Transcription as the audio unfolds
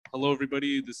Hello,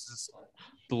 everybody. This is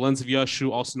the Lens of Yashu,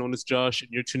 also known as Josh,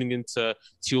 and you're tuning into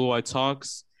TLOY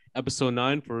Talks, episode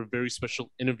 9, for a very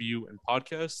special interview and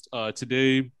podcast.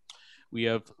 Today, we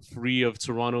have three of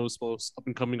Toronto's most up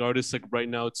and coming artists, like right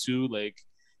now, too, like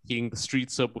heating the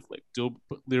streets up with like dope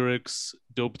lyrics,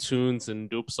 dope tunes, and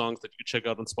dope songs that you can check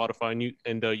out on Spotify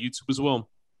and YouTube as well.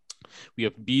 We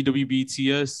have BWB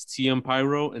TM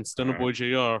Pyro, and StunnaBoy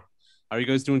JR. How are you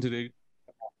guys doing today?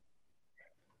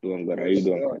 Doing good. How you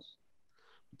doing, Chris?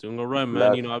 Doing all right,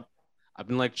 man. I've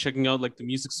been like checking out like the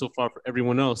music so far for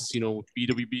everyone else. With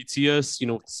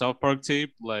BWBTS, with the South Park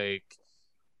tape, like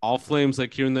All Flames,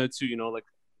 like here and there too. Like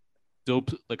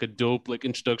a dope like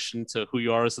introduction to who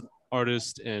you are as an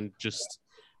artist, and just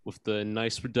with the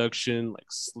nice production,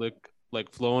 like slick,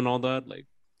 like flow and all that. Like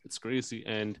it's crazy.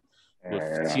 And with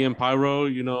TM Pyro,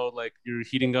 like you're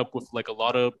heating up with like a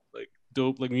lot of like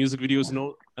dope like music videos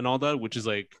and all that, which is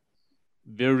like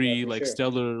very like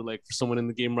stellar like for someone in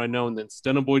the game right now. And then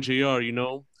StunnaBoy JR,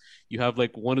 you have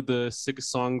like one of the sickest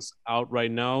songs out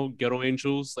right now, Ghetto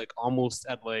Angels, like almost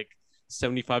at like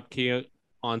 75K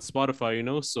on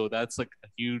Spotify, so that's like a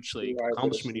huge like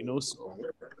accomplishment, so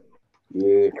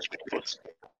Yeah.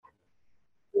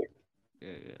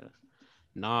 yeah.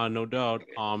 Nah, no doubt.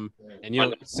 And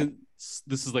since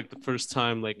this is like the first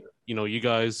time, like you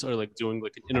guys are like doing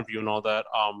like an interview and all that.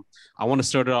 I want to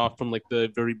start it off from like the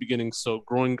very beginning. So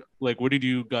growing, like, where did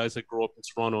you guys like grow up in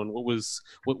Toronto, and what was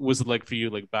it like for you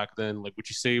like back then? Like, would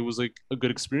you say it was like a good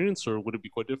experience, or would it be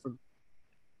quite different?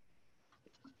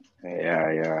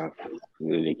 Yeah.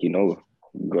 Like,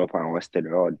 grew up on Western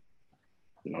Road.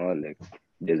 Like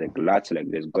there's like lots, like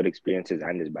there's good experiences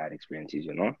and there's bad experiences.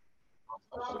 No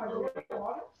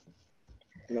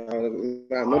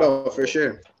doubt for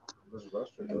sure.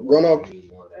 Grown up,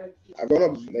 I've grown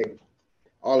up like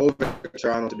all over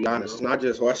Toronto, to be honest. It's not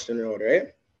just Western Road,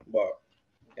 right? But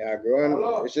yeah, growing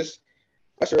it's just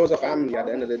Western Road's a family at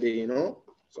the end of the day.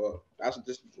 So that's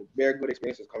just very good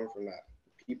experiences coming from that.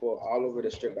 People all over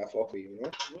the strip that fuck with you.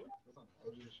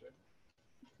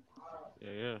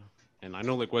 Yeah. And I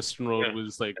know like Western Road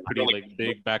was like pretty like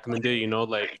big back in the day,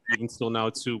 like even still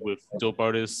now too, with dope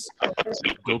artists,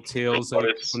 dope tales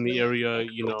like from the area,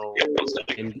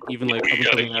 and even like up and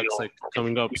coming acts like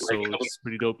coming up. So it's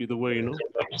pretty dope either way. Yeah,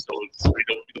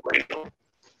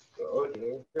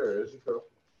 for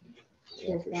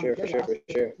sure.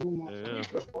 Yeah.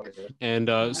 And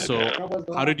so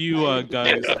how did you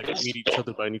guys like meet each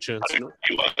other by any chance?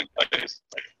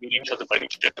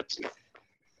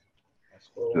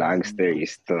 Long story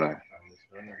still.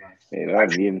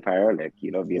 Being Pyro, like,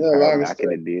 being Pyro back in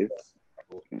the days.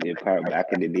 Being Pyro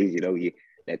back in the days, we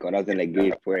like when I was in like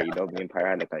grade 4, being Pyro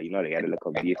had like they had a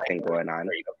little beef thing going on.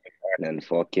 And then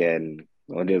fucking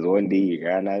there's one day you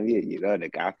ran at me,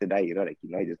 like after that, like,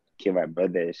 I just killed my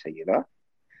brother and shit,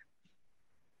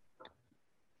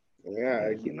 Yeah,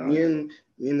 like, me and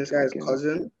this guy's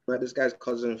cousin, met this guy's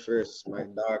cousin first. My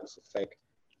dog's like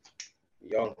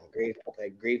young, grade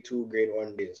 2, grade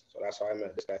 1 days. So that's how I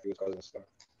met this guy through his cousin stuff.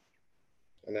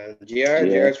 And then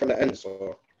JR's from the end,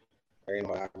 so I know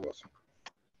how that goes.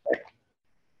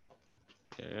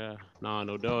 Yeah,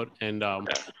 no doubt. And I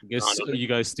guess you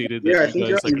guys stated that you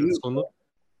guys like in school.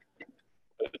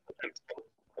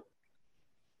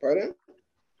 Pardon?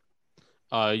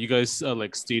 You guys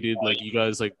like stated like you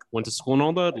guys like went to school and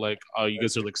all that. Like, you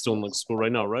guys are like still in like school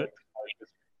right now, right?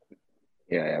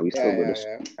 Yeah, we still go to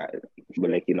school, but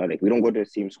like like we don't go to the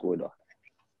same school though.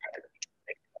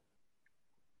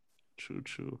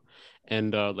 True.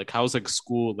 And like, how's like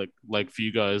school like for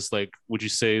you guys? Like, would you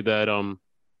say that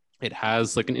it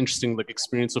has like an interesting like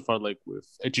experience so far, like with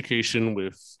education,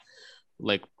 with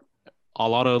like a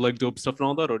lot of like dope stuff and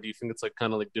all that, or do you think it's like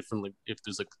kind of like different, like if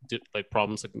there's like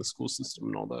problems like in the school system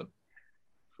and all that?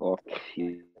 Like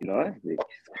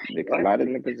a lot of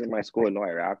niggas in my school know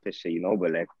I rap this shit,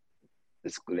 but like the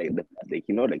school, like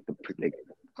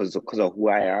because of who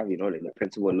I am, like the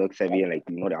principal looks at me and like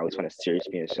they always want to search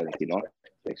me and shit, like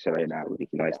like shit like that. Like,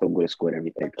 I still go to school and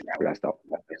everything. But that's stuff.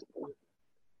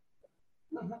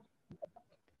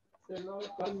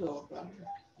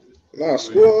 No,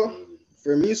 school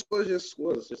for me, school is just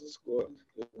school. It's just school.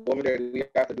 Over there, we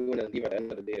have to do it and leave at the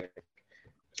end of the day.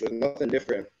 There's nothing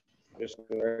different. Just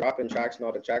dropping tracks and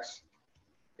all the tracks.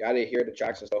 You gotta hear the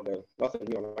tracks and stuff, but nothing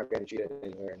new. I'm not getting cheated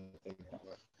anywhere.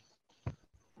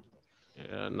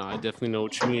 Yeah, no, I definitely know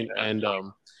what you mean. And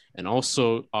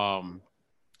also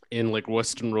in like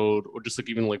Western Road, or just like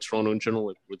even like Toronto in general,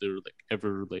 like were there like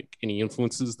ever like any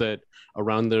influences that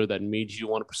around there that made you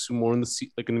want to pursue more in the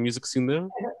like in the music scene there?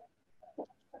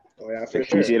 Oh yeah, for sure.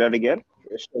 Can you say that again?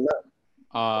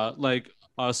 Like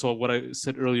So what I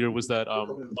said earlier was that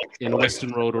in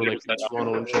Western Road or like in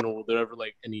Toronto in general, were there ever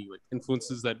like any like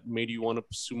influences that made you want to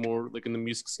pursue more like in the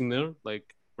music scene there,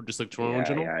 like or just like Toronto in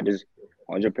general? Yeah, there's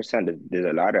 100%. There's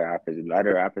a lot of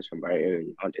rappers from our area.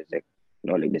 You know, there's like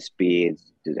like the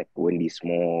Spades, there's like Windy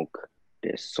Smoke,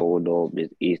 there's Soul Dope,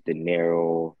 there's Ace De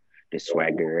Niro, there's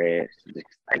Swagger, there's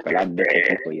like a lot of different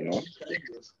people. You know.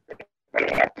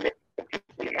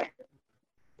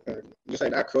 Just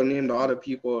like that could name the other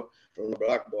people from the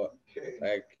block, but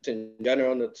like in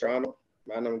general in the Toronto,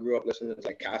 man, I grew up listening to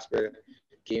like Casper,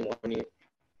 K Money,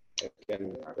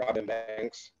 and Robin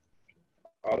Banks,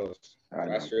 all those.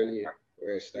 That's really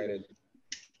where it started.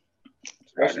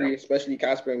 Especially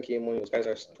Casper and K Money, those guys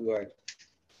are too hard.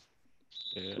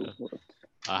 Yeah.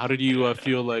 How did you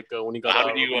feel like when you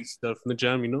got released from the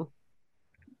jam? You know.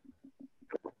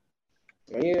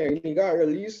 When he got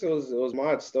released, it was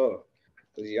mad stuff.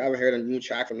 Because you haven't heard a new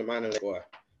track from the man in like what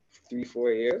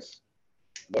 3-4 years,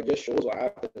 but just shows what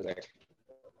happens.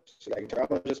 Like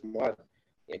drama just mad.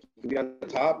 Like, you can be on the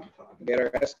top, get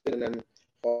arrested, and then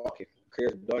fuck it,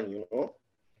 career's done. You know.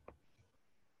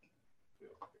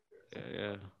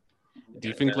 Yeah. Do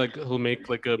you think like he'll make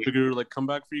like a bigger like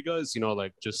comeback for you guys? You know,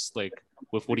 like just like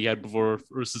with what he had before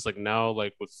versus like now,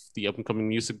 like with the up and coming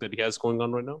music that he has going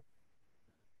on right now.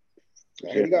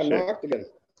 Yeah, he got knocked again.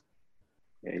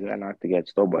 Yeah, he got knocked again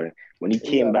still, but when he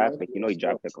came back, like he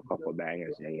dropped like a couple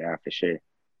bangers. Yeah, for sure,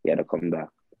 he had to come back.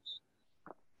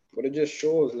 But it just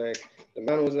shows like the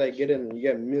man was like you get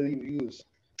 1 million views,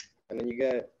 and then you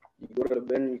go to the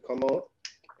bin, you come out,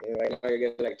 and right now you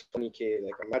get like 20K.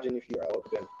 Like imagine if you're out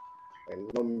then,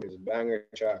 and numbers, banger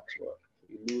tracks, but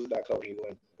you lose that club, you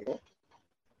win. You know?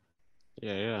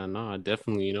 Yeah, no,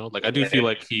 definitely. You know, like I do feel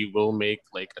like he will make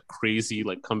like a crazy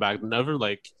like comeback, never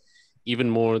like even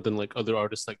more than like other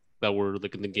artists like that were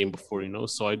like in the game before. You know,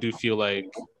 so I do feel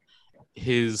like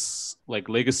his like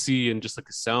legacy and just like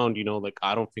his sound, you know, like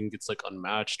I don't think it's like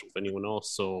unmatched with anyone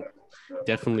else. So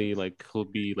definitely like he'll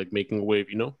be like making a wave,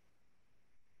 you know.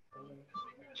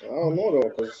 I don't know though,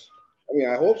 because I mean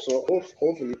I hope so.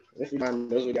 Hopefully, man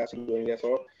does what he has to do and gets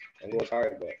up and goes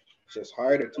hard, but it's just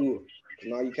harder too.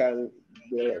 Now you can't.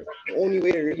 The only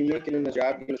way to really make it in the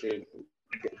job is to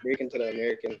break into the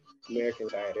American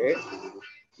side, right?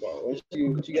 But once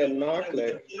you get knocked,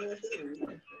 like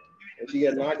once you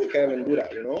get knocked, you can't even do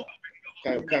that, you know.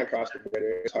 Can't cross the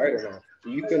border. It's harder now.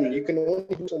 You can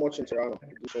only do so much in Toronto.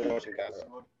 You do so much in Canada.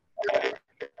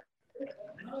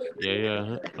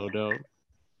 Yeah, no doubt.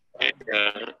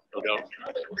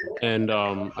 And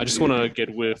I just want to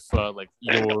get with like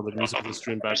your like musical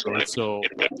history and background. So,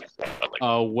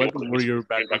 what were your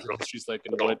background histories like,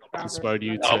 and what inspired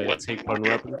you to take part in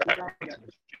rapping?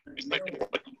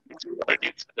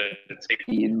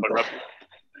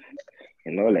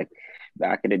 You know, like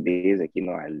back in the days, like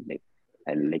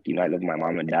I love my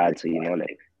mom and dad. So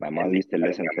like my mom used to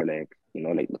listen to like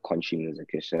like the country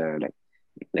music and shit.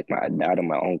 Like my dad and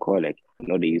my uncle, like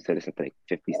they used to listen to like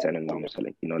 50 Cent and them. So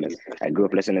like like I grew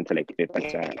up listening to like 50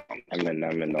 Cent,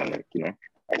 Eminem, and all like Yeah.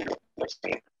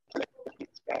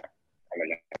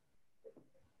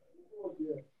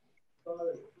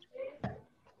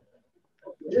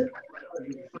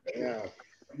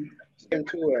 Same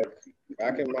too. Like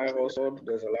back in my household,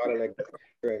 there's a lot of like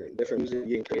different music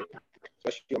being played.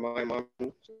 Especially my mom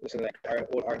listen to like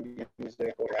old R&B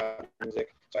music, old rap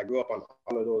music. So I grew up on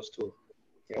all of those too.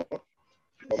 You know.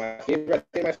 But I think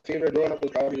my favorite growing up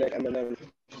was probably like Eminem.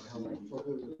 I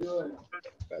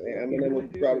think Eminem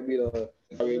would probably be the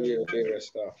favorite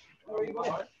stuff.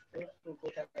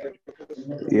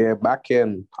 Yeah, back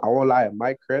in, I won't lie, in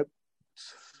my crib,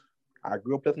 I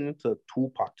grew up listening to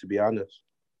Tupac, to be honest.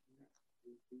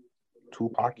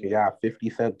 Tupac, yeah, 50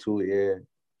 Cent too, yeah.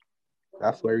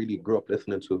 That's what I really grew up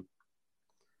listening to.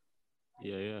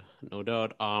 Yeah, no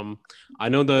doubt. I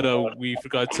know that we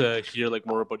forgot to hear like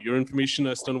more about your information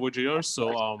as StunnaBoy JR.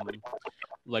 So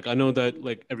like I know that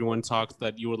like everyone talks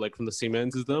that you were like from the same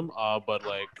ends as them. But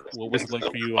like, what was it like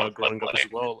for you growing up as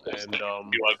well? And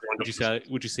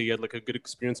would you say you had like a good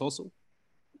experience also?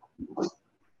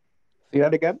 Say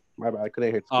that again? My bad, I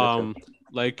couldn't hear.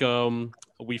 Like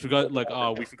we forgot like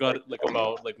about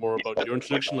like more about your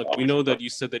introduction. Like we know that you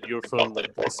said that you're from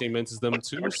like the same ends as them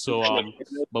too. So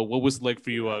but what was it like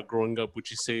for you growing up? Would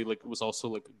you say like it was also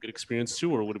like a good experience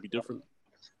too, or would it be different?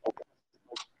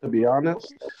 To be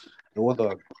honest, it was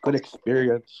a good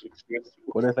experience.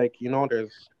 But it's like,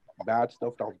 there's bad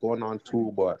stuff that's going on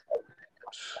too, but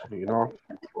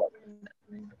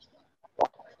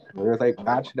there's like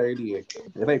bad shit already.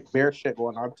 There's like bare shit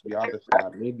going on, to be honest,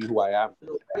 that made me who I am.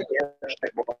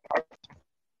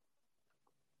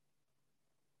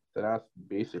 So that's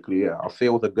basically it. I'll say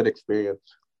it was a good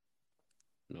experience.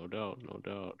 No doubt, no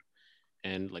doubt.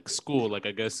 And like school, like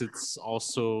I guess it's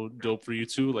also dope for you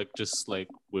too, like just like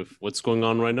with what's going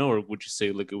on right now, or would you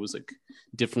say like it was like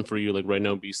different for you like right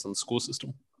now based on the school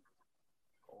system?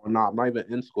 Or not, I'm not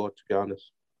even in school, to be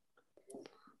honest.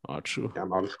 Oh, true. Yeah,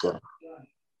 I'm out of school.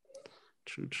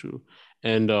 True.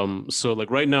 And so like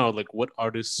right now, like what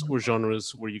artists or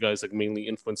genres were you guys like mainly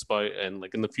influenced by, and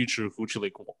like in the future, who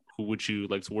would you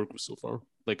like to work with so far,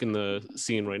 like in the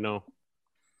scene right now?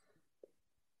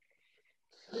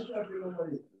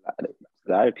 A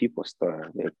lot of people still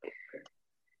like,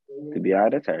 to be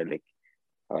honest, are like,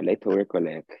 I would like to work with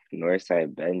like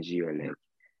Northside Benji or like,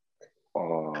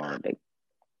 or like,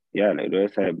 yeah, like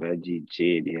Northside Benji,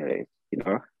 Jade, yeah, like, you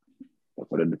know,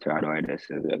 like one of the Toronto artists.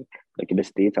 Like in the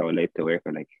States, I would like to work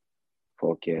with like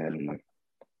folk and like,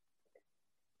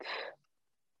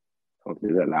 folk,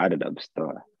 there's a lot of them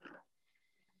still.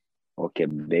 Okay,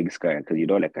 Big Sky, because you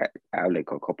know, like I have like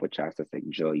a couple tracks that's like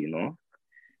Joe, you know,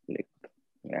 like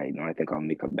yeah, you know, I think I'll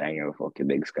make a banger with okay,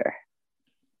 Big Sky.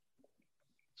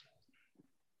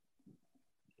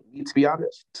 To be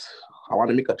honest, I want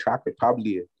to make a track with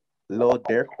probably Lil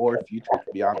Durk or Future,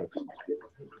 to be honest.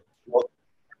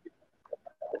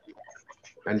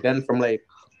 And then from like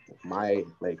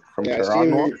from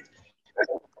Toronto,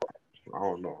 I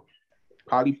don't know.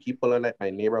 Probably people in like my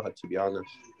neighborhood, to be honest.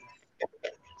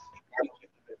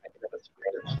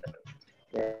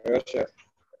 Yeah,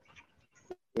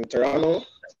 in Toronto,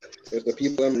 there's the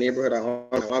people in the neighborhood I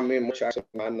want to make more tracks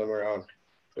with them around.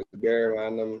 With bare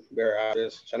random, bare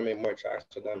artists, trying to make more tracks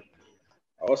with them.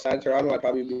 Outside Toronto, I'd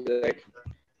probably be like,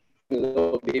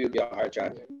 Little Baby would be a hard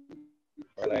track.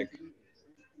 Or like,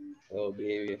 Little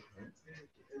Baby.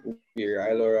 Be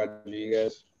Rilo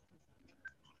Rodriguez.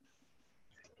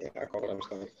 Yeah, I call them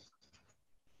stuff.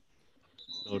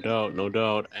 No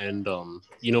doubt. And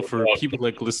you know, for people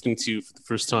like listening to you for the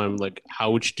first time, like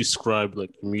how would you describe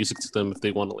like music to them if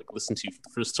they want to like listen to you for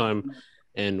the first time?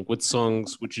 And what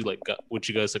songs would you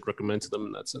guys like recommend to them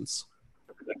in that sense?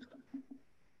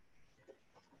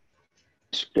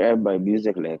 Described by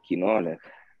music, like, you know, like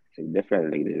it's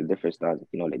different, like there's different styles,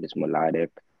 you know, like this melodic,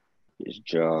 this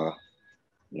jaw,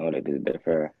 you know, like there's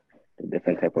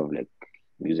different type of like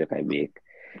music I make.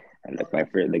 And like my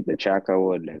first, like the track I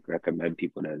would like recommend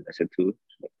people to listen to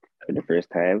like, for the first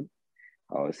time,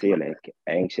 I would say like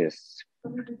Anxious,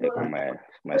 like on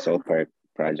my South Park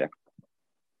project.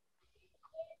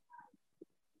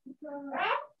 What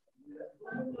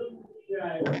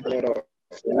up?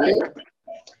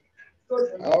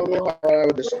 I don't know how I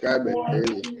would describe it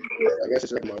really. I guess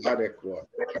it's like melodic or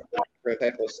different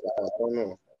type of style. I don't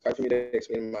know. It's hard for me to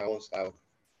explain my own style.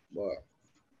 But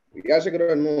you guys are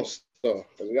gonna know stuff.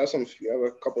 Because we have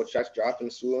a couple of tracks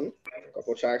dropping soon, a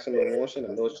couple of tracks in the motion,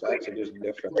 and those tracks are just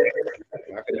different.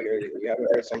 I could hear it. We haven't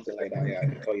heard something like that yet, I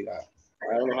can tell you that.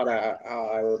 I don't know how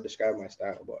I would describe my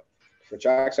style, but for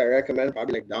tracks I recommend,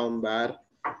 probably like Down Bad,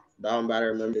 I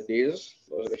Remember the Days.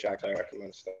 Those are the tracks I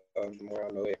recommend. Stuff more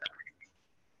on the way.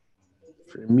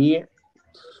 For me,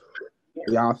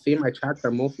 yeah, I'll say my tracks are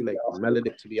mostly like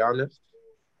melodic, to be honest.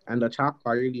 And the track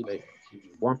I really like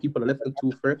want people to listen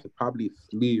to first is probably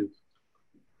Sleeve.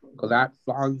 Because that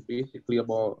song's basically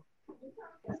about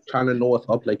trying to know what's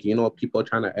up, like, you know, people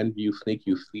trying to envy you, snake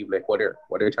you, sleep, like what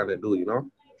they're trying to do, you know?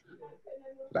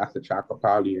 That's the track I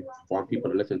probably want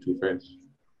people to listen to first.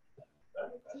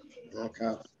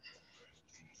 Okay.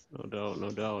 No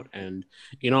doubt. And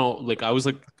you know, like I was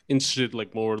like interested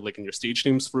like more like in your stage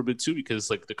names for a bit too, because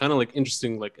like they're kind of like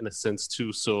interesting like in a sense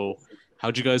too. So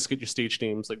how'd you guys get your stage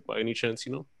names, like by any chance,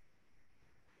 you know?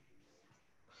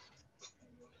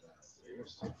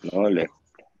 No, like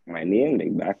my name,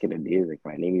 like back in the days, like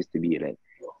my name used to be like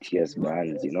TS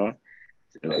Bands, you know?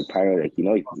 So, like Pyro, like, you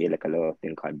know, you made like a little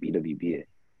thing called BWB,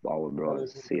 Wow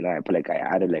Bros. So, you know, I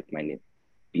added like my name,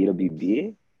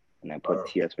 BWB, and I put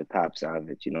TS for Top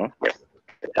Savage, you know?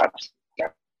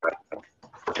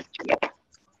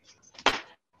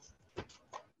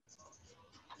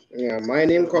 Yeah, my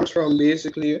name comes from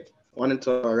basically wanting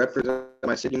to represent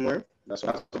my city more. That's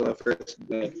why the first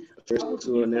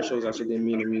two initials actually didn't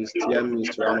mean. It means TM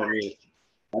means Toronto means.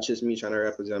 That's just me trying to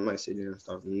represent my city and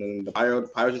stuff. And then the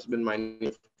Pyro just been my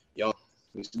name. Young,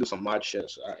 used to do some mad shit.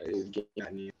 So I get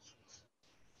that name.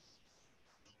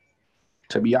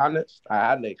 To be honest, I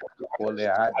had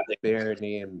bare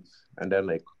names, and then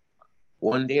like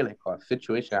one day like a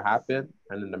situation happened,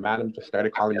 and then the madam just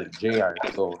started calling me JR,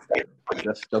 so I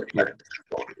just stuck to it.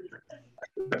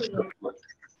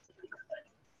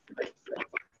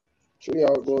 Truly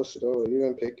how it goes though. You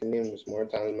even pick your names more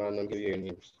times, man, than give you your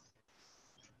names.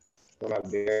 Don't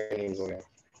have bare names on there.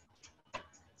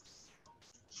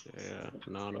 Yeah,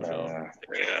 no.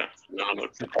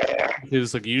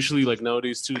 Because like usually like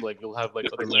nowadays too, like you'll have like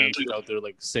other mans like out there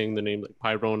like saying the name like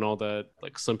Pyro and all that.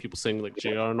 Like some people saying like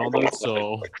JR and all that.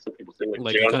 So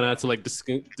like you kind of have to like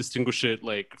distinguish it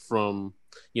like from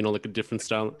like a different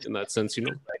style in that sense. Yeah,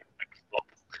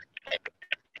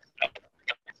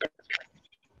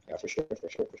 for sure.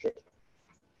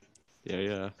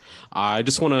 Yeah. I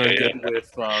just want to get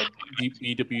with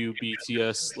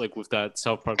BWBTS like with that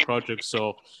South Park project.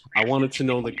 So I wanted to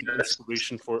know like the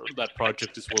inspiration for that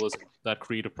project as well as that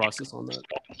creative process on that.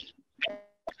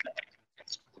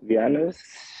 To be honest,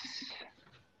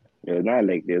 there's not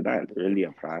really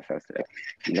a process. Like,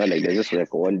 like there's just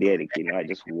like one day, like, I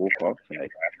just woke up and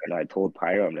like, I told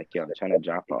Pyro, I'm like, yo, I'm trying to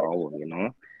drop an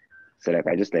album, So like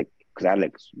I just like, cause I had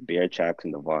like bare tracks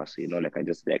in the vault, so like I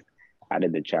just like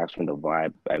added the tracks from the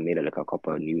vibe. I made like a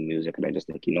couple of new music, and I just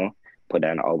like put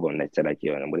that on an album. And I said like,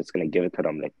 yo, and I'm just gonna give it to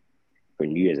them like for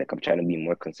New Year's. Like I'm trying to be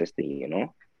more consistent,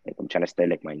 Like I'm trying to stay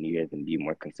like my New Year's and be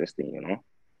more consistent,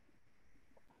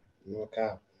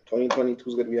 Okay. 2022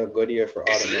 is gonna be a good year for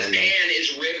all of them.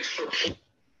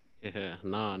 Yeah,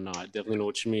 no, I definitely know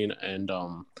what you mean. And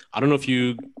I don't know if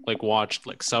you like watched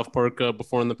like South Park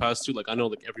before in the past too. Like I know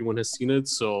like everyone has seen it,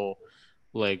 so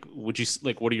like would you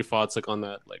like what are your thoughts like on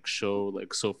that like show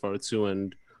like so far too?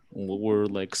 And what were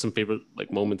like some favorite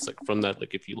like moments like from that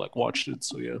like if you like watched it?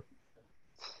 So yeah.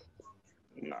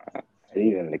 Nah, I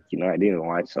didn't even like I didn't even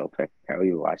watch South Park. I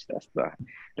really watched that stuff.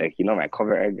 Like my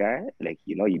cover art guy, like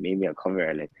you made me a cover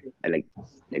art, like I like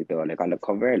on the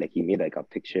cover, like he made like a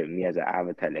picture of me as an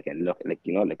avatar, like it looked like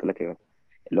it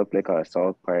looked like a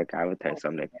South Park avatar. So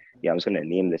I'm like, yeah, I'm just gonna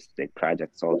name this like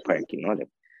Project South Park, like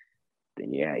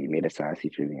then yeah, he made a sassy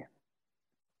for me.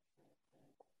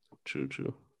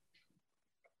 True.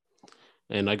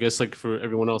 And I guess like for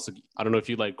everyone else, like, I don't know if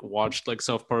you like watched like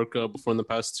South Park before in the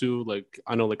past too. Like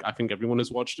I know like I think everyone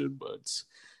has watched it, but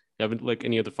you haven't like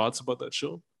any other thoughts about that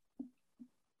show?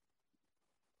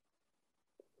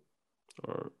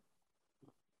 Or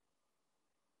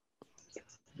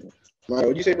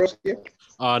What'd you say, bro?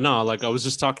 no, like I was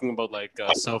just talking about like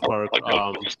South Park.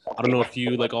 I don't know if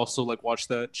you like also like watched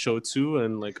that show too,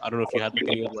 and like I don't know if you had like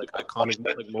any other like iconic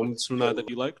like moments from that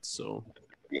you liked. So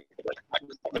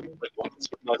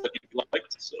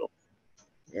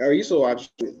Yeah, I used to watch.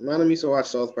 Man, I used to watch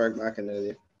South Park back in the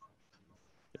day.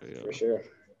 Yeah. For sure.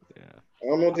 Yeah. I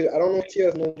don't know if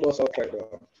TS knows about South Park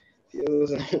though. TS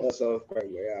doesn't know about South Park,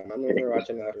 but yeah, I remember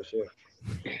watching that for sure.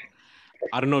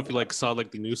 I don't know if you like saw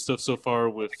like the new stuff so far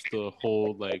with the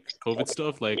whole like COVID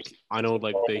stuff. Like I know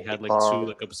like they had like 2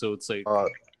 like episodes like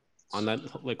on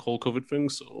that like whole COVID thing.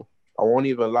 So I won't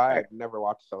even lie, I've never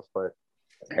watched South Park.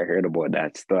 I heard about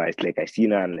that stuff. It's like I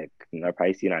seen it on like I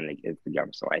probably seen it on like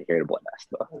Instagram, so I heard about that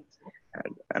stuff.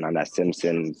 And on that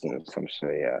Simpsons and some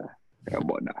shit, yeah, I heard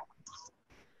about that.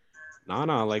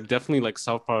 Nah, like definitely like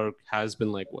South Park has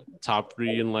been like what top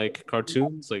 3 in like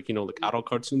cartoons, like like adult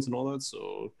cartoons and all that.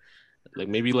 So like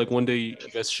maybe like one day you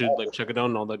guys should like check it out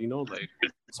and all that, like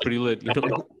it's pretty lit, Yeah,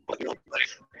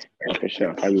 for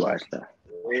sure. I watched that.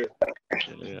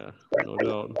 Yeah, no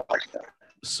doubt.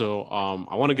 So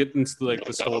I want to get into like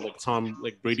this whole like Tom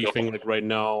like Brady thing like right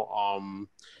now.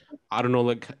 I don't know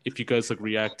like if you guys like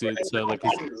reacted to like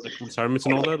his like retirements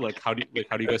and all that. Like how do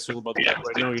you guys feel about that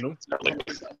right now?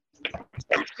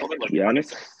 To be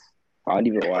honest, I don't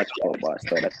even watch football.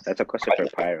 So that's a question for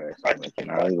Pyro. So like, I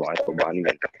don't even watch football. I don't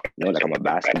even like I'm a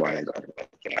basketball nigga.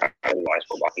 I don't watch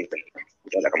football.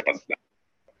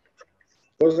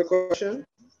 What was the question?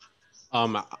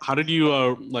 How did you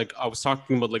like? I was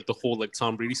talking about like the whole like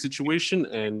Tom Brady situation,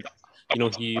 and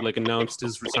he like announced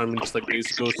his retirement just like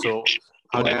days ago. So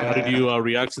how did you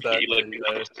react to that? And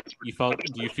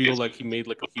do you feel like he made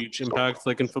like a huge impact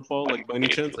like in football, like by any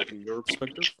chance, like in your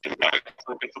perspective?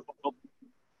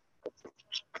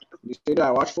 You say that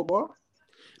I watch football?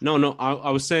 No. I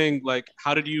was saying like,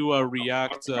 how did you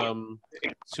react to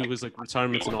his like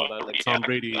retirements and all that, like Tom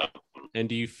Brady? And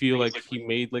do you feel like he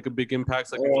made like a big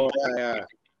impact? Like, yeah.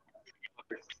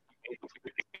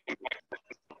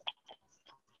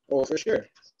 Oh, for sure.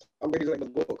 Tom Brady's like the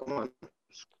GOAT. Come on.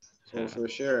 So for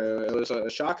sure, it was a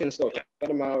shocking stuff. Cut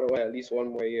him out at least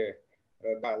one more year.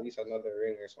 Got at least another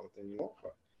ring or something,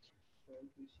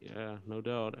 Yeah, no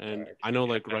doubt. And I know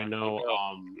like right now,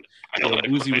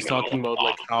 Boozy was talking about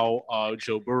like how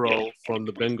Joe Burrow from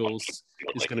the Bengals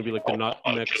is going to be like the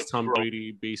next Tom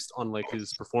Brady based on like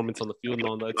his performance on the field and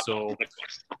all that. So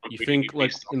you think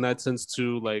like in that sense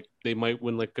too, like they might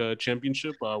win like a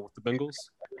championship with the Bengals?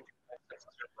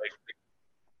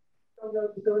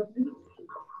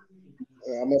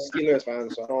 I'm a Steelers fan,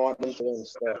 so I don't want them to win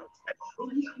stuff.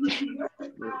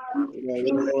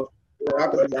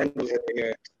 Rock with the Bengals over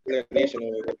here. Steelers Nation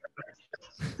over here.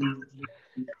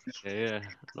 Yeah,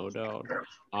 no doubt.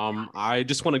 I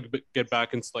just want to get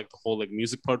back into like the whole like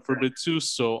music part for a bit too.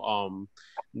 So,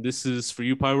 this is for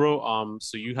you, Pyro.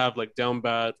 So you have like Down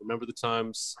Bad, Remember the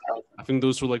Times. I think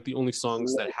those were like the only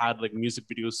songs that had like music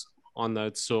videos on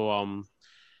that. So,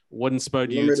 what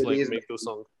inspired you to like make those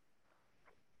songs?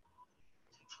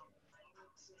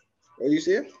 What do you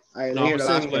say? I was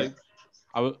saying like.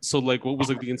 So like what was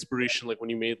like the inspiration like when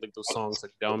you made like those songs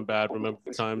like Down Bad, Remember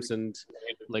the Times, and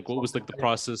like what was like the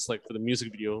process like for the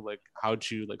music video, like how'd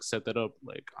you like set that up?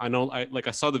 Like I know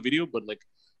I saw the video, but like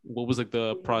what was like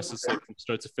the process like from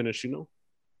start to finish, you know?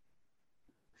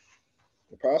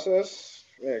 The process,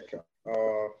 like I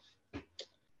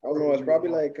don't know,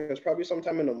 it's probably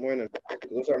sometime in the morning.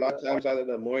 Those are a lot of times either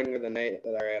the morning or the night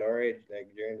that I had already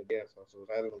like during the day. So it's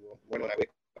either the morning when I wake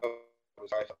up.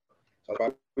 So I was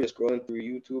probably just scrolling through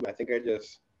YouTube. I think I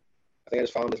just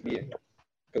found this beat.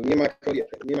 Because me and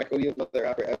my Cody, another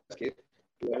rapper, SK,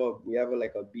 we have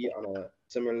like a beat on a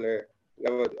similar, we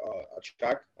have a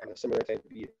track on a similar type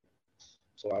beat.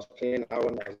 So I was playing that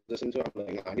one, I was listening to it, I'm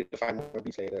like, nah, I need to find more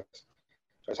beats like this.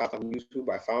 So I just hopped on YouTube,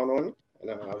 I found one, and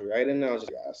then when I was writing, I was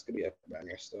just like, this could be a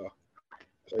banger stuff.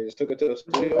 So I just took it to the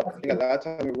studio. I think at that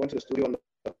time we went to the studio,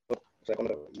 it's like one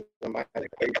of my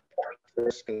like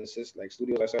first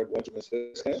studios I started going to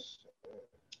consistent,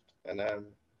 and then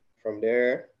from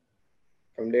there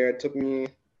it took me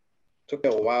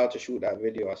a while to shoot that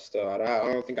video.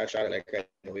 I don't think I shot it like right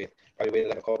away. Probably waited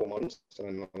like a couple months, and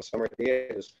then on the summer day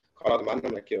I just called out the man.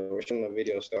 I'm like, yo, we're shooting a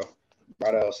video stuff.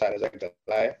 Brought it outside. It's like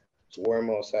July. It's warm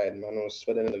outside. Man, I was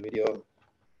sweating in the video.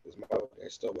 It's my out there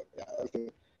still, but yeah, I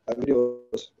think that video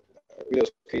was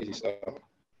crazy stuff.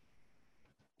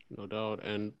 No doubt.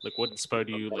 And like what inspired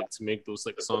you like to make those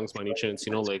like songs by any chance,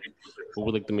 you know, like what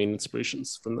were like the main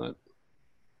inspirations from that?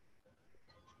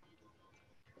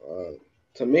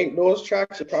 To make those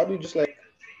tracks, it probably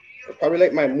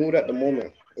like my mood at the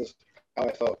moment is how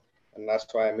I felt, and that's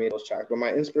why I made those tracks. But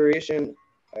my inspiration,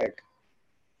 like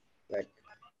my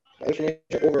inspiration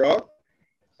overall,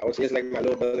 I would say it's like my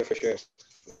little brother for sure.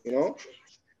 You know,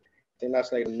 I think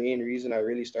that's like the main reason I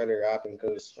really started rapping,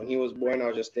 because when he was born, I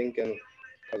was just thinking,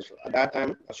 because at that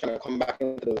time I was trying to come back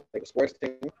into the sports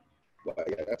thing, but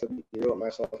yeah, I have to be real with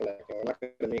myself. Like, I'm not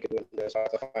gonna make it doing this. I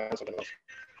have to find something else.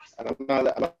 And I'm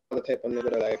not the type of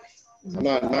nigga that like, I'm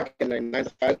not knocking like 9 to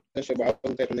 5 and shit, but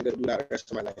I'm the type of nigga to do that the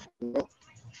rest of my life, you know?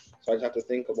 So I just have to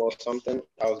think about something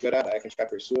I was good at that I can try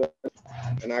to pursue it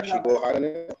and actually go hard on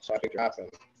it. So I picked rapping.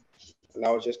 And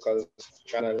that was just because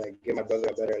trying to like give my brother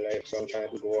a better life. So I'm trying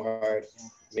to go hard,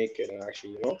 make it, and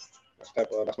actually, you know,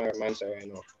 that's my mindset right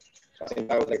now. So I think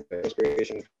that was like the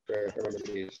inspiration for Remember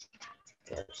Days.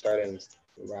 Starting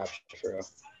rap for real.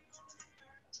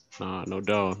 Nah, no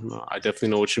doubt. No, I definitely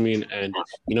know what you mean. And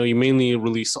you know, you mainly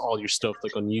release all your stuff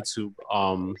like on YouTube.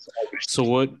 So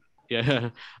what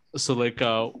yeah. So like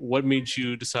what made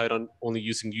you decide on only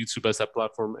using YouTube as that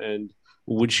platform, and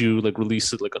would you like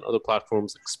release it like on other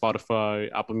platforms like Spotify,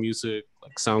 Apple Music,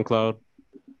 like SoundCloud?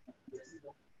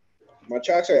 My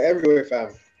tracks are everywhere,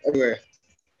 fam. Everywhere.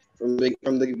 From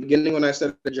the beginning when I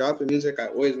started dropping music, I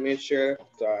always made sure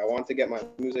that I want to get my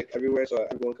music everywhere so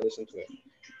everyone can listen to it.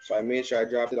 So I made sure I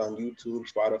dropped it on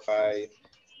YouTube, Spotify,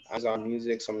 Amazon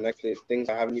Music, some Netflix, things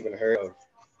I haven't even heard of.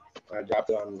 I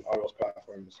dropped it on all those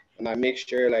platforms. And I make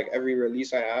sure like every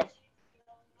release I have,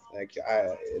 like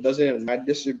it doesn't my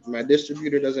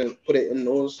distributor doesn't put it in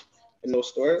those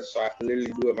stores, so I have to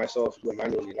literally do it myself, do it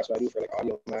manually. That's what I do for like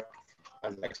Audio Mac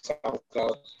and like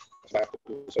SoundCloud.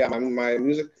 So yeah, my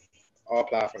music, all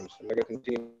platforms. I'm gonna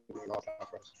continue on all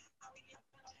platforms.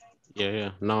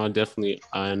 Yeah, no, definitely.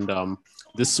 And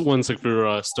this one's like for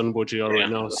StunnaBoy JR right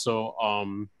now. So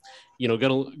you know,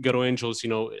 Ghetto Angels, you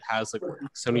know, it has like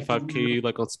 75K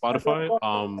like on Spotify.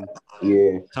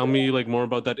 Yeah. Tell me like more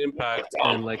about that impact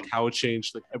and like how it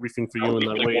changed like everything for you in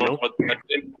that way, you know?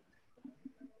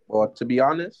 Well, to be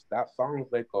honest, that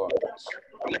song's like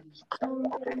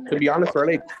to be honest, we're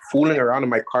like fooling around in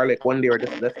my car like one day we're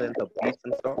just listening to beats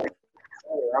and stuff.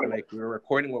 And, like we were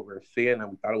recording what we were saying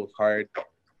and we thought it was hard.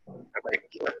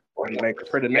 And like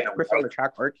for the next person on the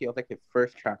track, RK, it was like his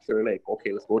first track. So we're like,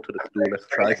 okay, let's go to the studio, let's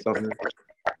try something.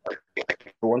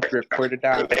 So once we recorded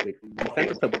that, like, we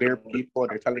sent it to bare people.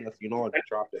 They're telling us, you know,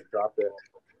 drop it.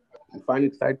 We finally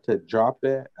decided to drop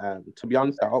it. And to be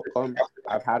honest, the outcome,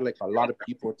 I've had like a lot of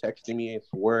people texting me at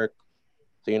work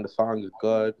saying the song is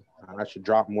good and I should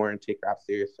drop more and take rap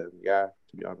serious. And yeah,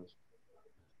 to be honest.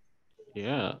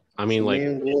 Yeah, I mean, like,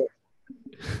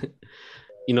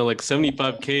 you know, like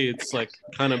 75K, it's like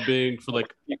kind of big for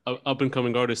like up and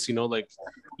coming artists, you know, like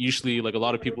usually like a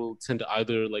lot of people tend to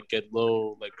either like get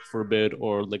low like for a bit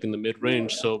or like in the mid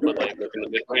range. So, but like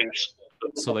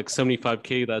so like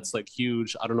 75K, that's like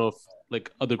huge. I don't know if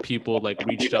like other people like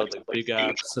reached out like big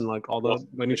acts and like all that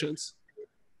by any chance.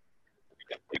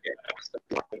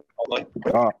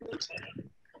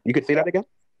 You could say that again?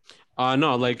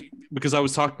 No, like because I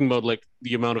was talking about like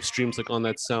the amount of streams like on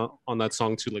that song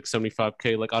to like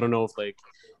 75K. Like I don't know if like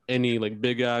any like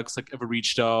big acts like ever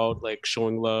reached out like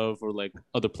showing love or like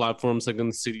other platforms like in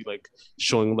the city like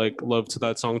showing like love to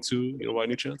that song too, you know, by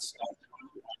any chance?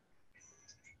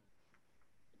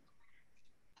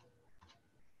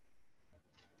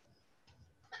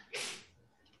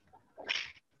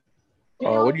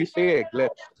 What do you say, Glitch?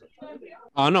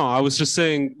 No, I was just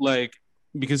saying like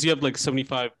because you have like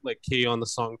 75 like K on the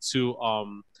song too.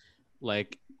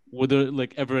 Like were there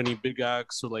like ever any big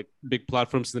acts or like big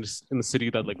platforms in the city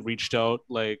that like reached out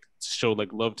like to show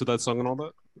like love to that song and all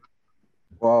that?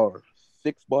 Well,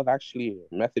 Six Balls actually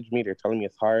messaged me. They're telling me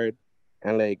it's hard,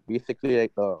 and like basically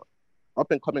like the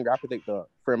up and coming rappers, like the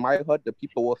for my hood, the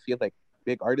people will see like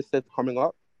big artists that's coming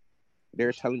up.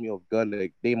 They're telling me it was good.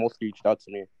 Like they mostly reached out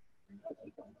to me,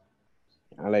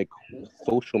 and like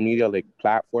social media like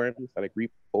platforms that like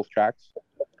repost tracks.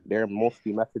 They're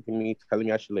mostly messaging me, telling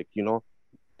me I should like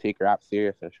take rap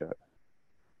serious and shit.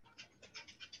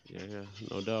 Yeah,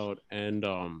 no doubt. And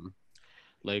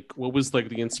like what was like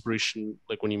the inspiration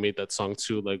like when you made that song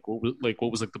too? Like what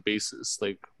was like the basis?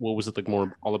 Like what was it like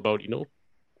more all about, you know?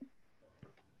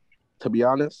 To be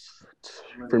honest,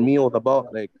 for me it was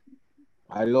about like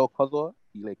my little cousin.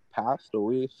 He like passed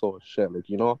away, so shit. Like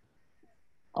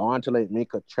I wanted to like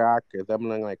make a track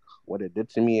resembling like what it did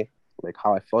to me, like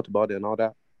how I felt about it and all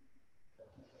that.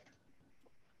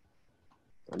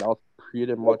 And that was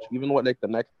pretty much even with like the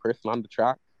next person on the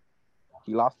track.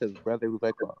 He lost his brother. Who's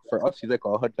like for us, he's like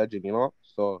a hood legend,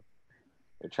 So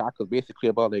the track was basically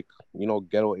about like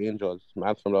ghetto angels,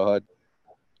 man from the hood.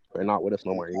 They're not with us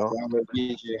no more, No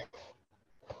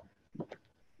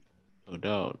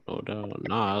doubt, no doubt.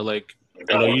 Nah, like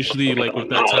usually like with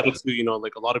that title too,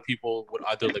 like a lot of people would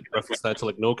either like reference that to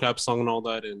like No Cap song and all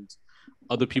that, and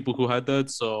other people who had that.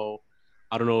 So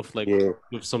I don't know if like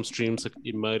with some streams like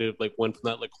it might have like went from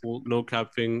that like whole No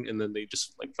Cap thing, and then they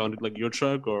just like found it like your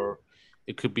track, or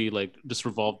it could be like just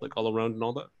revolved like all around and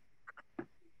all that.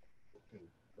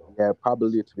 Yeah,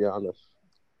 probably, to be honest.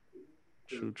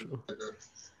 True.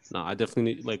 No, I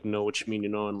definitely like know what you mean,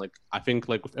 and like I think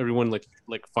like with everyone like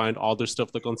find all their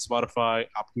stuff like on Spotify,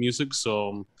 Apple Music.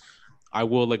 So I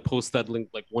will like post that link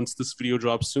like once this video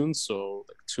drops soon. So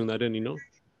like tune that in,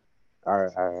 All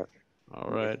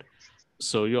right.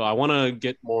 So I want to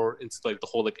get more into like the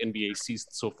whole like NBA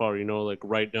season so far. Like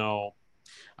right now,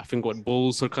 I think what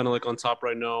Bulls are kind of like on top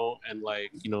right now, and like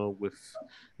with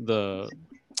the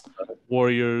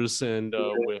Warriors and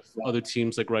with other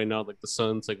teams like right now, like the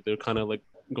Suns, like they're kind of like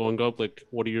going up. Like,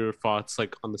 what are your thoughts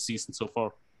like on the season so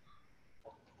far?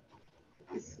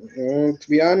 To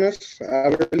be honest, I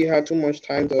haven't really had too much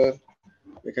time to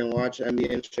watch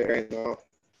NBA and shit right now,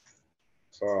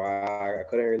 so I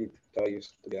couldn't really tell you,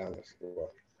 to be honest.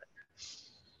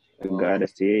 You gotta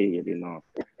see,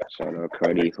 shout out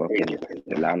Cardi, fucking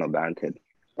Milano Banted.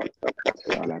 That's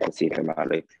all I have to see from my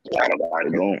life. I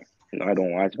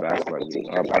don't watch basketball.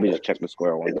 I'll probably just check the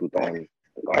score 1-2 times.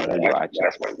 I'll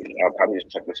probably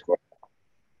just check the score.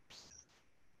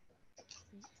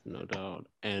 No doubt.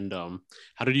 And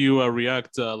how did you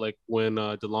react like when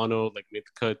Delano like made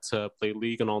the cut to play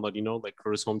league and all that? Like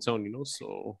for his hometown.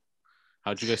 So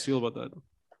how did you guys feel about that?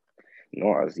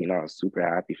 I was super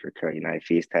happy for Kurt. I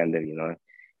FaceTimed him.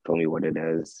 Told me what it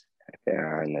is,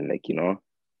 and then like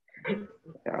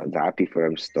I was happy for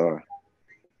him still.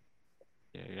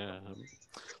 Yeah.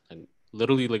 And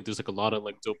literally like there's like a lot of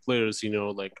like dope players,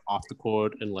 like off the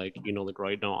court and like like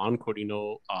right now on court,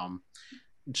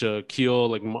 Jaquil,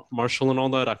 like Marshall and all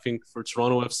that. I think for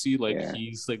Toronto FC, like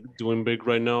he's like doing big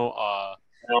right now.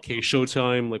 K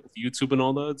Showtime, like with YouTube and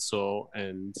all that. So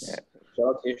and shout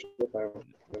out K Showtime.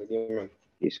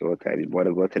 K Showtime, he's about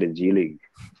to go to the G League.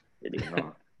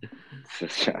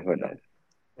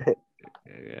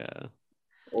 Yeah.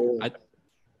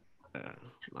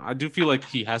 I do feel like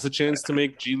he has a chance to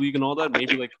make G League and all that.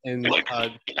 Maybe like in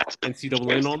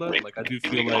NCAA and all that. Like I do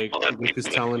feel like with his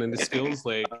talent and his skills,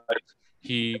 like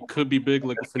he could be big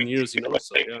like within years, So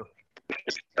yeah.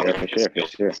 Yeah, for sure.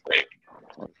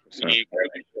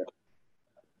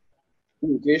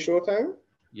 K Showtime?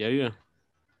 Yeah.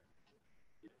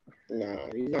 Nah,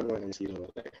 he's not going to NCAA.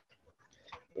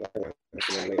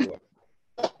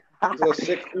 He's a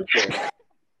sick people.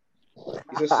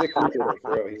 He's a sick hooper though,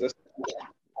 for real. He's a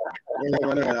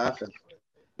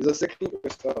He's a sick hooper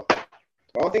still.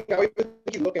 I don't think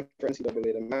he's looking for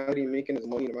NCAA. The man he making his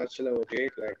money, the man chilling with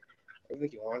Drake. Like, I don't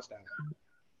think he wants that.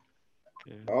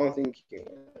 Yeah. I don't think he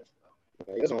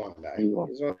doesn't want that. He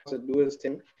just wants to do his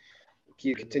thing,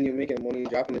 continue making money,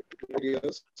 dropping the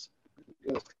videos.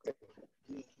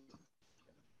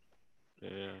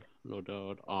 Yeah, no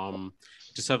doubt.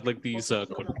 Just have like these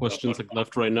quick questions like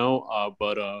left right now.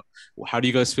 But how do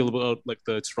you guys feel about like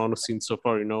the Toronto scene so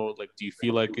far? You know, like, do you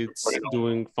feel like it's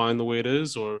doing fine the way it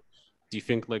is, or do you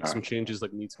think like some changes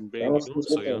like need to be made? You know?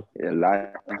 So yeah,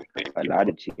 a lot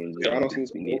of changes. Toronto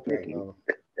seems need right now.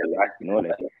 You know,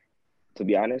 like, to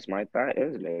be honest, my thought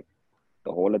is like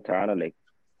the whole of Toronto, like,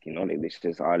 you know, like they should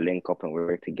just all link up and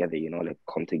work together. You know, like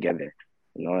come together.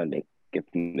 You know, and like if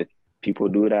people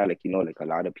do that, like, you know, like a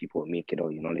lot of people make it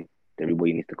out. You know, like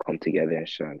everybody needs to come together and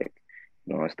shit. Like,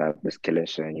 you know, stop this killing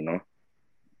shit. You know.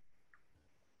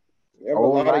 You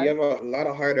have a lot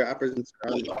of harder rappers in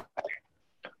Toronto.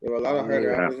 You have a lot of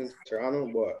harder rappers in Toronto,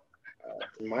 but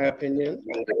in my opinion,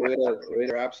 the way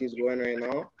the rap scene's going right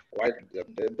now,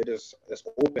 they're just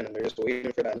open and they're just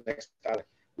waiting for that next talent.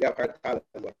 We have hard talent,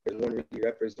 but there's one really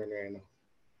representing right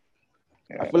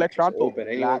now. I feel like Toronto open.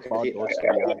 Anyone can hit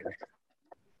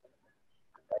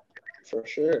for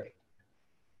sure.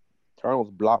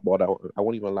 Toronto's blackballed. I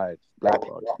won't even lie. It's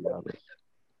blackballed, to be honest.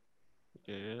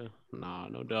 Yeah, nah,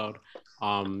 no doubt.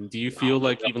 Do you feel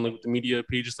like even like with the media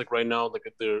pages like right now, like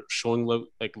if they're showing love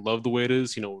the way it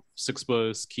is, you know, Six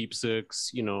Bus, Keep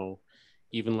Six, you know,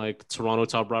 even like Toronto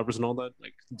top rappers and all that?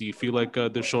 Like, do you feel like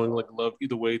they're showing like love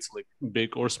either way to like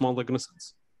big or small, like in a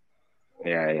sense?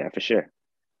 Yeah, for sure.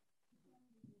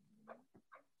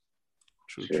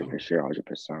 True. For sure,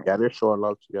 100%. Yeah, they're showing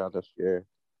love, to be honest. Yeah,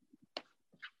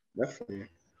 definitely.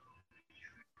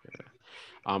 Yeah.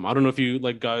 I don't know if you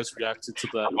like guys reacted to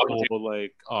that whole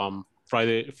like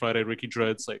Friday Ricky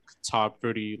Dread's like top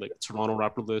 30 like Toronto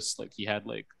rapper list. Like he had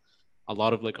like a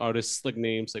lot of like artists like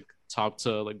names like top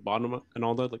to like bottom and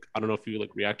all that. Like I don't know if you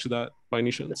like react to that by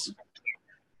any chance.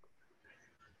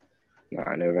 No,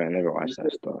 I never watched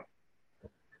that stuff.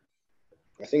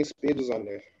 I think Speed was on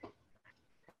there.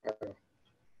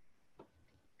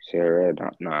 Yeah,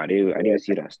 I didn't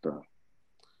see that stuff.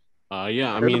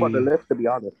 Yeah, I heard mean, about the list, to be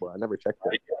honest, but I never checked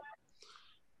it.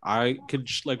 I could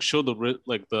like show the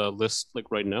list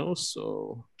like right now.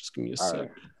 So just give me a sec.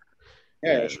 Right.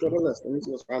 Yeah, show the list. Let me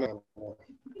see what's going on.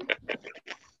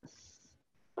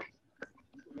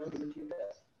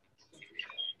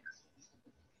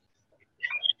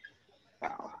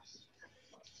 Wow.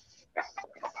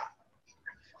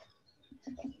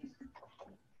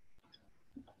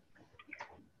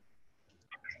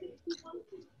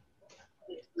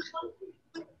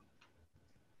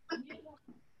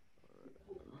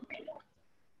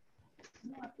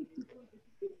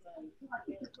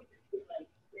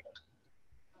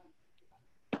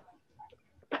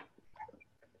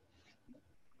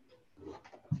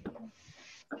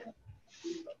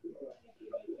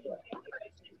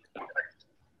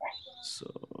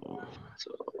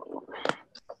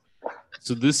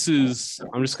 So this is,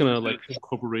 I'm just gonna like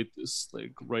incorporate this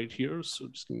like right here. So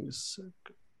just give me a sec.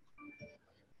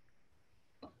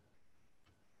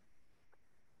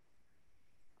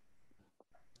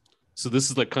 So this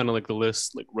is like kind of like the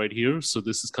list like right here. So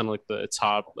this is kind of like the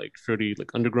top like 30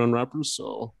 like underground rappers.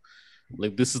 So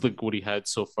like this is like what he had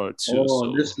so far too.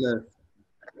 Oh, so this list.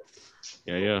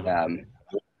 Yeah.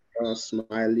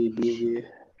 Smiley BV.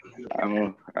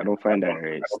 I don't find that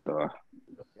right stuff.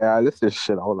 Yeah, this is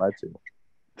shit. I would like to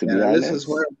be honest. This is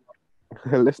horrible.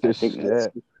 This is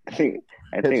shit. I think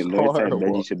Lord and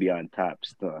Benji should be on top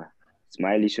still.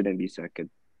 Smiley shouldn't be second.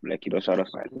 Like, you don't shout out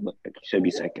five, but like, he should be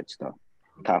second still.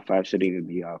 Top 5 should even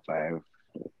be on 5.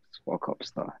 Walk up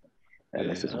stuff. I don't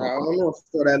know. So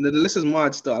that the list is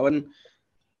mad still. I wouldn't.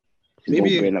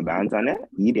 Maybe bring the bands on it.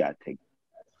 Idiot thing.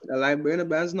 Like bring the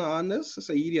bands not on this. It's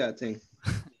a idiot thing.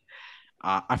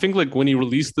 I think like when he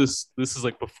released this is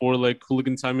like before like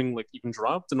Hooligan Timing like even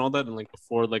dropped and all that, and like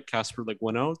before like Casper like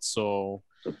went out. So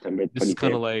September 25th. This is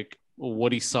kind of like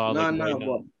what he saw. Right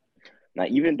now. Now,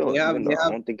 even though I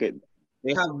don't think it.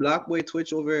 They have Black Boy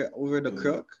Twitch over the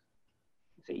crook.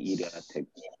 It's an idiot thing.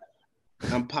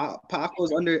 And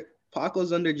Paco's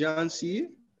under John C.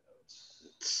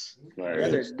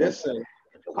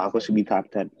 Paco should be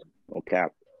top 10. No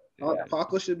cap.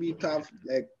 Paco should be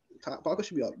Paco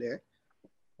should be up there.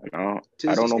 No,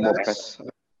 I don't know more.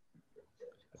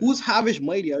 Who's Havish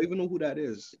Mighty? I don't even know who that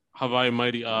is. Hawaii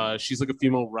Mighty. She's like a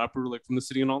female rapper, like from the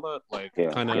city and all that. Like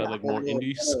kind of like more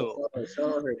indie. So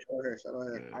shout out her.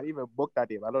 I didn't even book that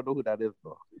name. I don't know who that is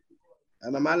though.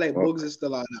 And a man like Bugs is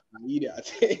still on that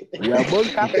idiot. Yeah,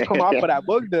 Bugs have to come out for that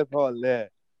Bugs this whole there.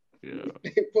 Yeah.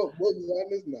 They put Bugs on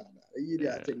this now.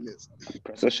 Idiot thing this.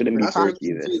 So shouldn't be first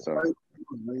either. So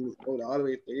all the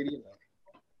way 30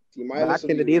 now. Back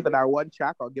in the days of that one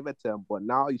track, I'll give it to him. But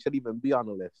now he shouldn't even be on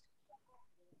the list.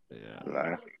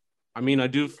 Yeah. I mean, I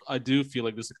do feel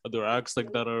like there's like other acts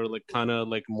like that are like kind of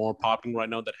like more popping right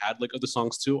now that had like other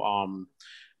songs too.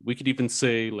 We could even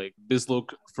say like Bizlo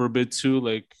for a bit too.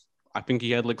 Like I think he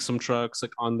had like some tracks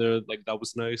like on there like that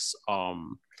was nice. I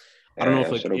don't know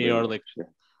if like AR like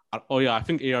I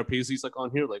think AR Paisley's like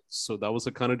on here like so that was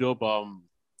like kind of dope.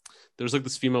 There's like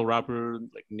this female rapper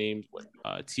like named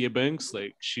Tia Banks.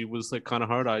 Like she was like kind of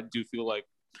hard. I do feel like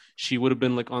she would have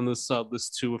been like on this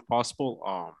list too if possible.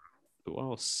 Who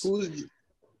else?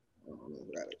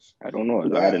 I don't know. A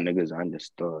lot of niggas on this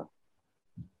stuff.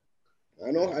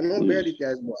 I know barely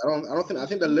guys, but I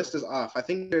think the list is off. I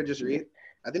think they're just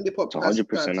I think they put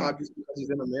 100% top because he's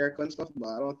in America and stuff, but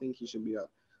I don't think he should be up.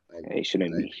 Like, he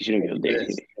shouldn't be up there.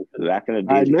 Back in the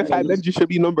day, Benji should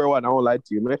be number one. I won't lie to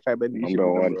you. Benji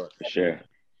number one for sure.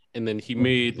 And then he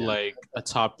made like a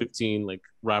top 15 like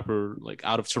rapper like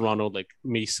out of Toronto like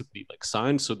basically like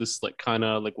signed. So this is like kind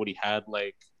of like what he had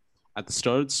like at the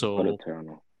start. So okay.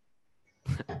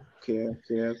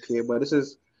 But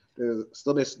there's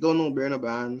still no burner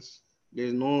bands.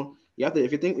 There's no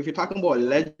if you're talking about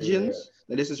legends,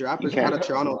 then this is rappers out of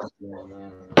Toronto.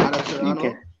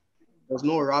 There's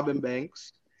no Robin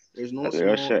Banks. There's no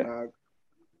Smoke.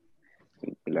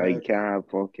 You can't have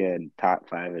fucking top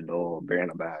 5 and no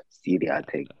burner bands. CD, I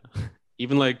think.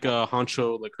 Even like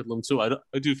Honcho, like Hoodlum too.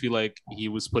 I do feel like he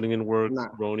was putting in work.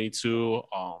 Roni too.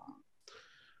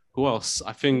 Who else?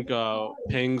 I think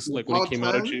Pengs like when he came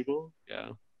out of Jibo. Yeah.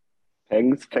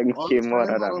 Pengs came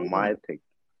out of my thing.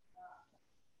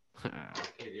 Yeah.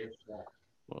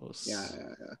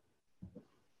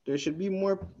 There should be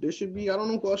more. I don't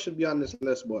know who else should be on this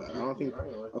list, but I don't think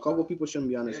a couple people shouldn't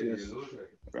be on this list.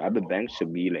 Robin Banks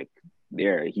should be like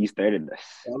there. He started this.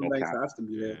 Robin Banks has to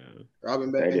be there.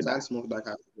 Robin Banks and Smoke Dog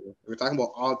have to be there. We're talking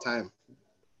about all time.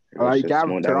 Like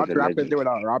Toronto rappers there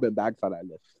without Robin Banks on that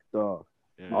list. So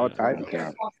all time.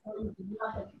 Yeah.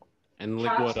 And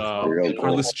like what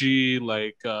Carlos G,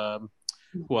 like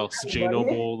who else? J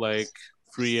Noble, like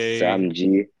Free A, Sam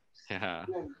G. Yeah,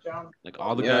 like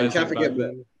all the guys. You can't forget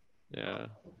that. Yeah.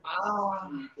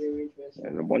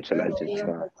 There's a bunch of legends. There's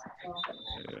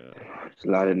a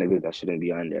lot of niggas that shouldn't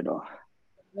be on there though.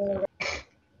 Yeah.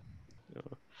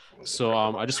 So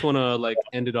I just want to like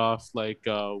end it off like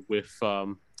with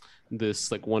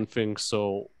this like one thing.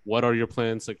 So what are your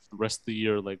plans like for the rest of the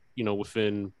year? Like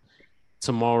within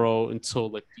tomorrow until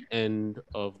like the end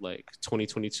of like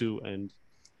 2022, and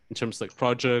in terms of like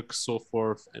projects, so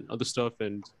forth, and other stuff.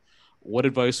 And what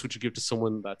advice would you give to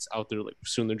someone that's out there like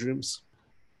pursuing their dreams?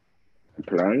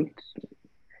 My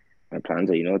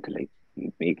plans are to like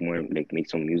make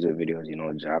some music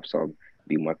videos, drop some,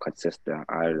 be more consistent,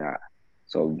 all that.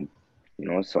 So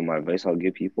some advice I'll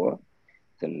give people,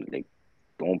 then like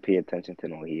don't pay attention to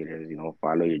no haters,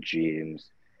 follow your dreams,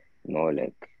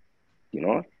 just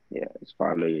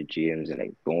follow your dreams and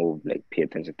like don't like pay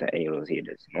attention to any of those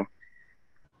haters,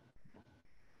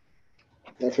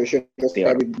 Yeah, for sure. That's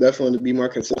probably definitely to be more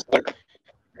consistent.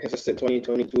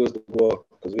 2022 is the goal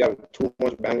because we have too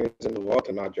much bangers in the vault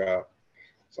to not drop.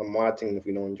 So I'm watching if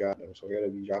we don't drop them. So we're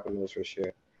gonna be dropping those for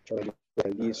sure. Trying to do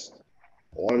at least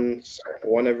one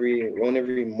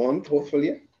every month,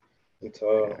 hopefully.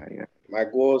 Until my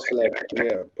goal is to like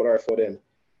put our foot in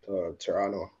to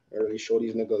Toronto. Really show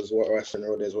these niggas what Western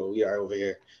Road is, what we are over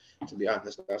here. To be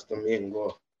honest, that's the main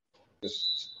goal.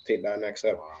 Just take that next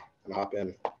step and hop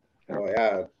in. Oh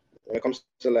yeah, when it comes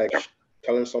to like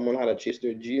telling someone how to chase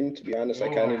their dream, to be honest, I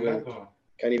can't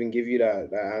even give you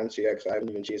that answer yet because I haven't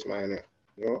even chased mine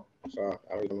yet, So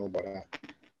I don't even know about that.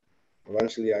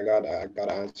 Eventually, I got an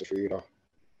answer for you though.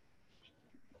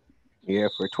 Yeah,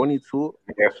 for 22,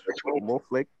 most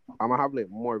like I'm gonna have like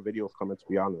more videos coming. To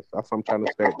be honest, that's what I'm trying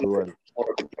to start doing.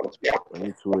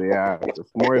 22, yeah,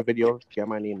 just more videos, get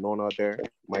my name known out there.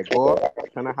 My goal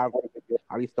is trying to have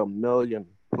at least 1 million+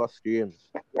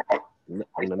 streams in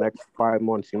the next 5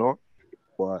 months,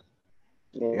 But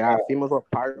yeah, same as what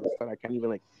Pyro said, I can't even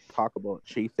like talk about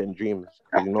chasing dreams.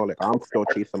 Like I'm still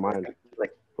chasing mine.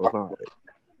 So it's not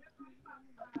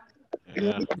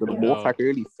the most I can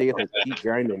really say is like keep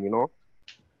grinding,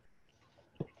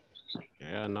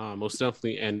 Yeah, nah, most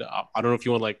definitely. And I don't know if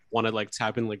you want to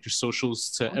tap in like your socials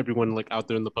to everyone like out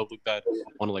there in the public that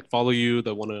want to like follow you,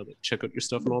 that want to like check out your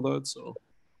stuff and all that. So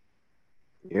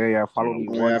yeah, follow me.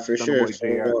 Yeah, for sure.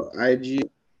 So, IG.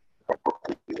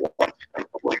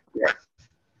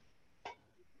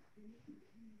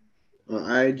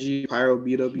 IG, Pyro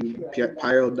BW,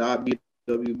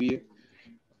 Pyro.BWB.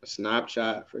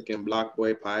 Snapchat, freaking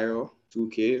Blockboy Pyro,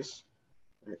 2Ks.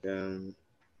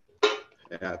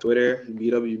 Yeah, Twitter,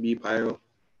 BWB Pyro.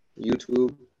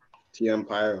 YouTube, TM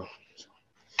Pyro.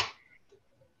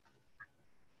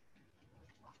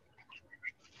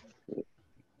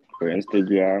 For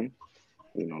Instagram,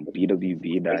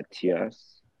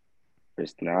 BWB.TS. For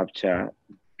Snapchat,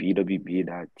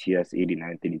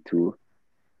 BWB.TS8932.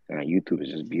 And YouTube is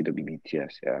just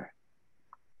BWBTS, yeah.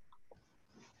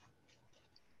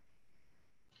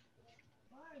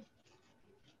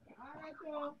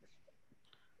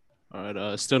 All right,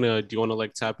 Stunna, do you want to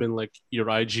like tap in like your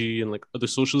IG and like other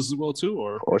socials as well too,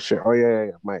 or? Oh shit! Oh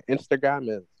yeah. My Instagram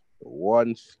is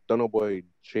one StunnaBoy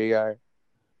JR.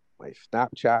 My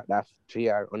Snapchat that's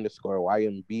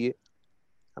JR_YMB,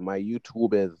 and my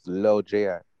YouTube is Lil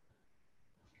JR.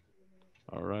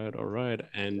 All right,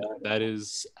 and that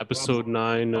is episode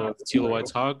 9 of TLOY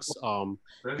Talks. You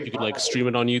could like stream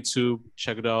it on YouTube,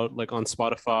 check it out like on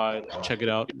Spotify, check it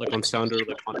out like on Sounder,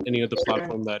 like on any other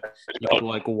platform that you could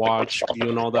like watch, view,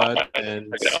 and all that.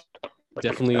 And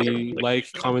definitely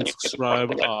like, comment,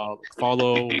 subscribe,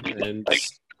 follow, and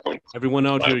everyone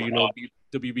out here,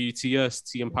 WBTS,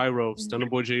 TM Pyro,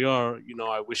 StunnaBoy JR,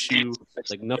 I wish you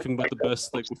like nothing but the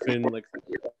best, like within like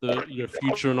your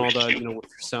future and all that, with your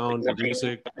sound, your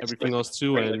music, everything else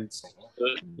too. And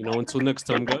until next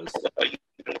time, guys.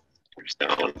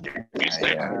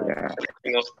 Yeah.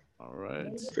 All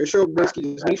right. For sure,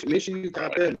 Brisky, just make sure you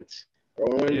tap in.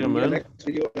 Yeah, man. Next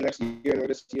video, next year, and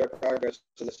we'll see our progress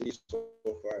to the city so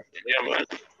far. Yeah, man.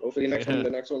 Hopefully, the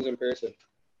next one's in person.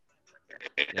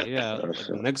 Yeah.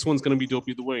 The next one's gonna be dope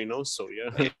either way, So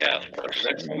yeah. Yeah.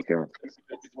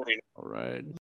 All right.